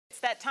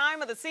that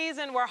time of the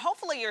season where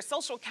hopefully your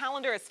social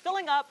calendar is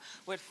filling up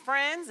with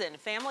friends and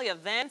family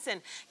events,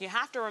 and you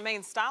have to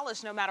remain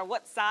stylish no matter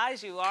what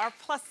size you are.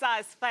 Plus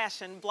size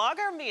fashion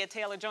blogger Mia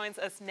Taylor joins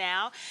us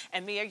now.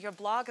 And Mia, your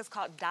blog is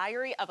called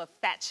Diary of a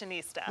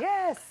Fatshionista.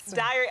 Yes.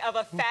 Diary of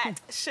a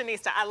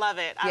Fatshionista. I love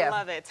it. I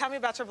love it. Tell me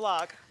about your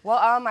blog.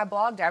 Well, my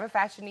blog, Diary of a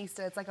Fatshionista,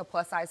 it's like a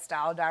plus size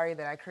style diary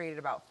that I created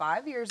about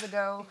 5 years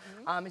ago.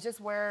 It's just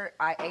where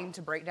I aim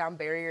to break down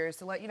barriers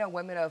to let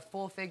women of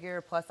full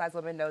figure, plus size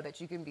women know that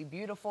you can be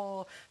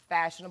beautiful,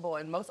 fashionable,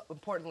 and most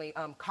importantly,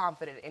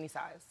 confident at any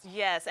size.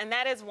 Yes, and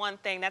that is one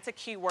thing, that's a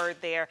key word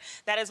there.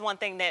 That is one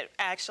thing that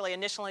actually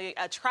initially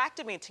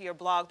attracted me to your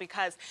blog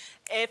because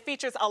it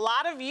features a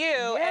lot of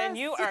you and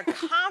you are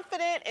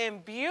confident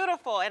and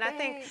beautiful. And I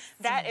think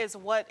that is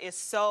what is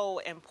so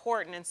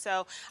important. And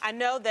so I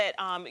know that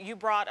you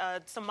brought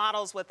some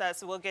models with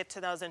us. We'll get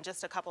to those in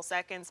just a couple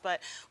seconds.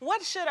 But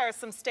what are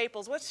some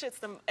staples? What should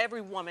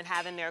every woman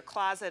have in their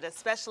closet,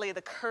 especially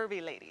the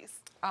curvy ladies?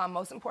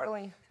 Most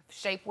importantly,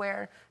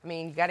 shapewear. I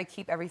mean, you got to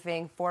keep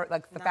everything for,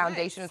 like, the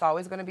foundation is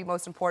always going to be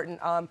most important.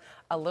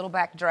 A little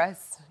black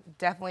dress,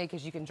 definitely,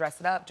 because you can dress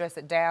it up, dress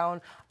it down.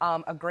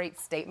 A great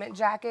statement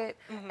jacket,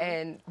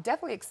 and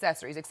definitely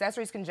accessories.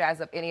 Accessories can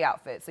jazz up any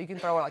outfit. So you can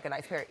throw on like a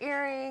nice pair of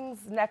earrings,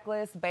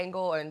 necklace,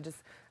 bangle, and just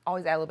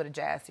always add a little bit of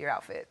jazz to your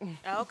outfit.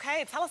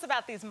 Okay, tell us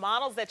about these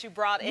models that you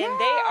brought in.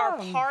 They are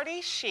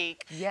party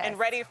chic and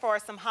ready for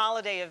some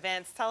holiday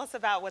events. Tell us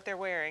about what they're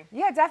wearing.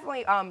 Yeah,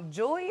 definitely.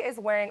 Julie is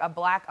wearing a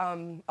black,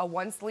 a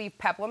one-sleeve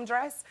peplum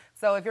dress.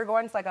 So if you're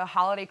going to like a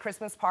holiday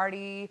Christmas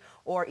party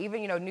or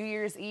even, New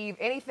Year's Eve,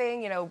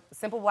 anything,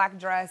 simple black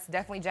dress,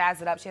 definitely jazz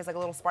it up. She has like a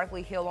little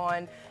sparkly heel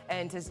on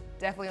and to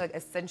definitely like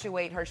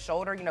accentuate her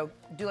shoulder,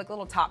 do like a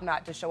little top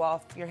knot to show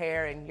off your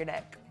hair and your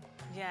neck.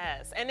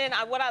 Yes, and then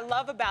what I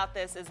love about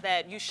this is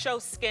that you show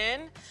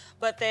skin,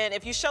 but then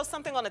if you show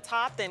something on the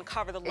top, then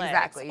cover the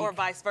legs, or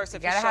vice versa.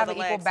 You gotta have an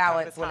equal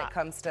balance when it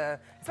comes to,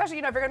 especially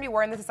if you're gonna be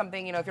wearing this as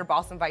something, if your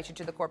boss invites you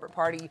to the corporate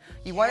party,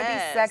 you want to be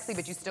sexy,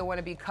 but you still want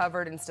to be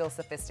covered and still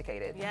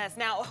sophisticated. Yes.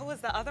 Now, who is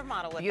the other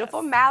model with Beautiful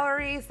us?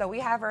 Mallory. So we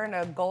have her in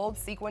a gold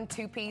sequin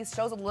two-piece.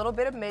 Shows a little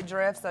bit of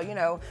midriff.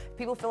 So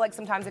people feel like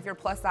sometimes if you're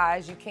plus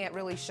size, you can't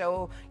really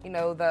show, do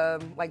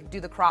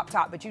the crop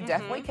top, but you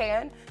definitely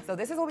can. So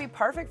this is gonna be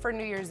perfect for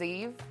New Year's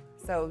Eve.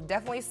 So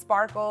definitely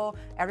sparkle.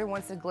 Everyone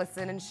wants to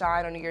glisten and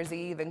shine on New Year's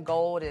Eve, and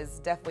gold is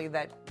definitely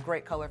that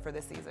great color for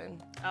this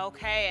season.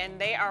 Okay, and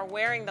they are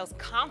wearing those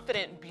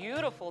confident,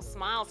 beautiful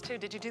smiles too.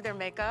 Did you do their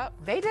makeup?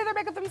 They did their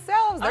makeup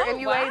themselves. They're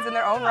MUAs in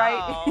their own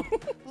right.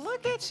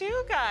 Look at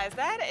you guys.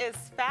 That is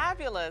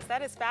fabulous.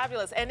 That is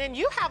fabulous. And then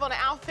you have on an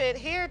outfit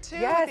here too.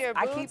 Yes, with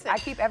your boots. I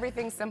keep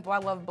everything simple. I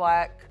love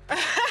black.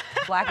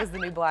 Black is the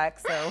new black,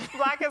 so.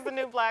 Black is the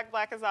new black.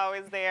 Black is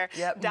always there.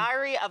 Yep.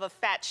 Diary of a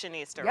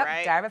Fatshionista, yep.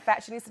 right?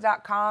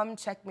 DiaryofAFashionista.com.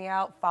 Check me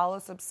out, follow,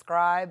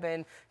 subscribe,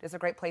 and it's a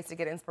great place to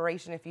get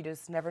inspiration if you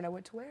just never know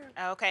what to wear.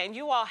 Okay, and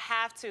you all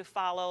have to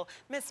follow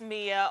Miss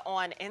Mia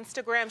on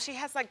Instagram. She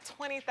has like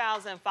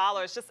 20,000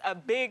 followers, just a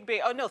big,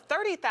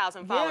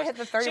 30,000 followers. Yeah, hit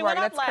the 30 she mark.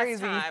 went up That's last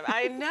crazy. time.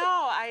 I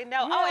know.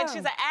 Yeah. Oh, and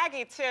she's an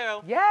Aggie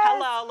too. Yes.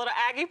 Hello, little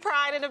Aggie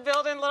pride in the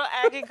building, little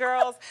Aggie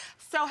girls.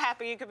 So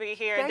happy you could be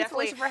here. Thanks,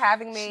 Felicia, for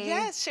having me.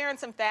 Yes, sharing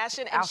some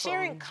fashion and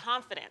sharing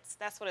confidence.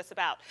 That's what it's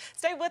about.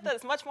 Stay with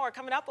us. Much more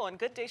coming up on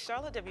Good Day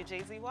Charlotte,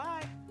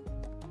 WJZY.